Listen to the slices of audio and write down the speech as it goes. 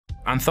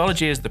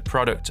Anthology is the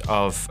product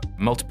of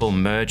multiple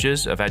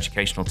mergers of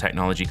educational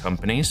technology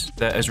companies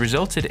that has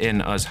resulted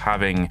in us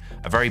having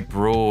a very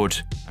broad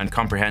and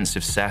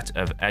comprehensive set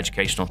of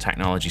educational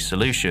technology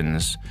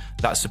solutions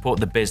that support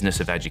the business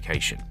of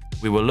education.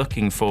 We were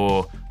looking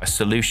for a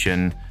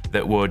solution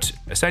that would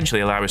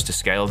essentially allow us to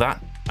scale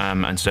that,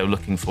 and so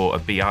looking for a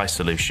BI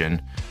solution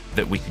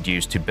that we could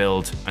use to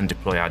build and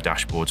deploy our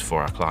dashboards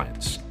for our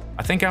clients.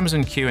 I think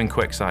Amazon Q and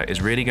QuickSight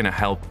is really going to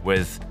help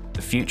with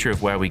the future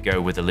of where we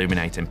go with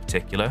Illuminate in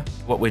particular.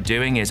 What we're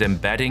doing is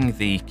embedding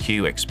the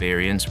Q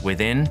experience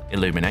within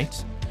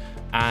Illuminate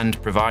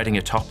and providing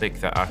a topic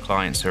that our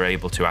clients are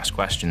able to ask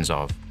questions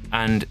of.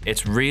 And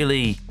it's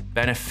really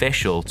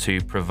beneficial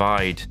to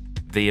provide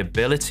the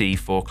ability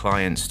for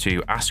clients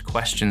to ask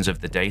questions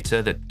of the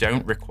data that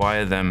don't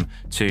require them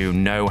to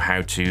know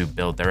how to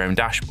build their own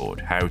dashboard,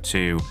 how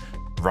to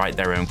write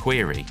their own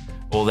query.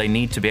 All they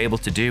need to be able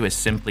to do is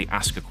simply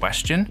ask a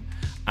question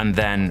and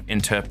then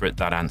interpret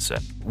that answer.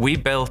 We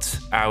built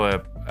our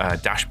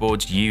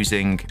dashboards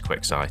using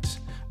QuickSight,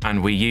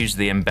 and we used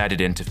the embedded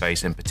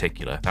interface in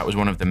particular. That was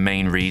one of the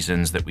main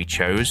reasons that we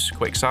chose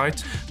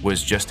QuickSight,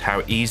 was just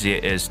how easy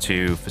it is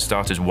to, for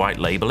starters, white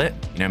label it,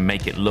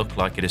 make it look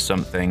like it is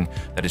something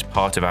that is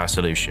part of our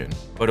solution,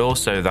 but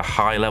also the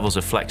high levels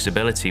of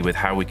flexibility with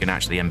how we can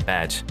actually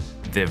embed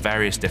the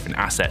various different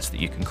assets that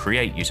you can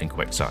create using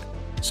QuickSight.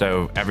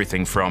 So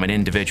everything from an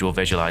individual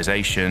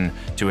visualization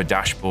to a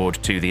dashboard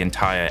to the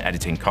entire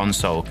editing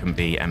console can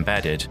be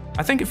embedded.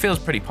 I think it feels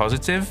pretty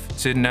positive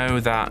to know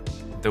that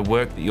the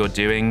work that you're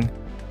doing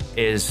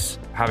is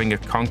having a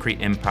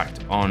concrete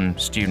impact on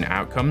student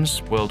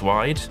outcomes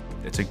worldwide.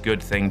 It's a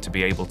good thing to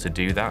be able to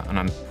do that, and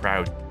I'm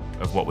proud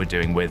of what we're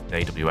doing with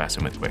AWS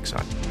and with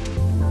QuickSight.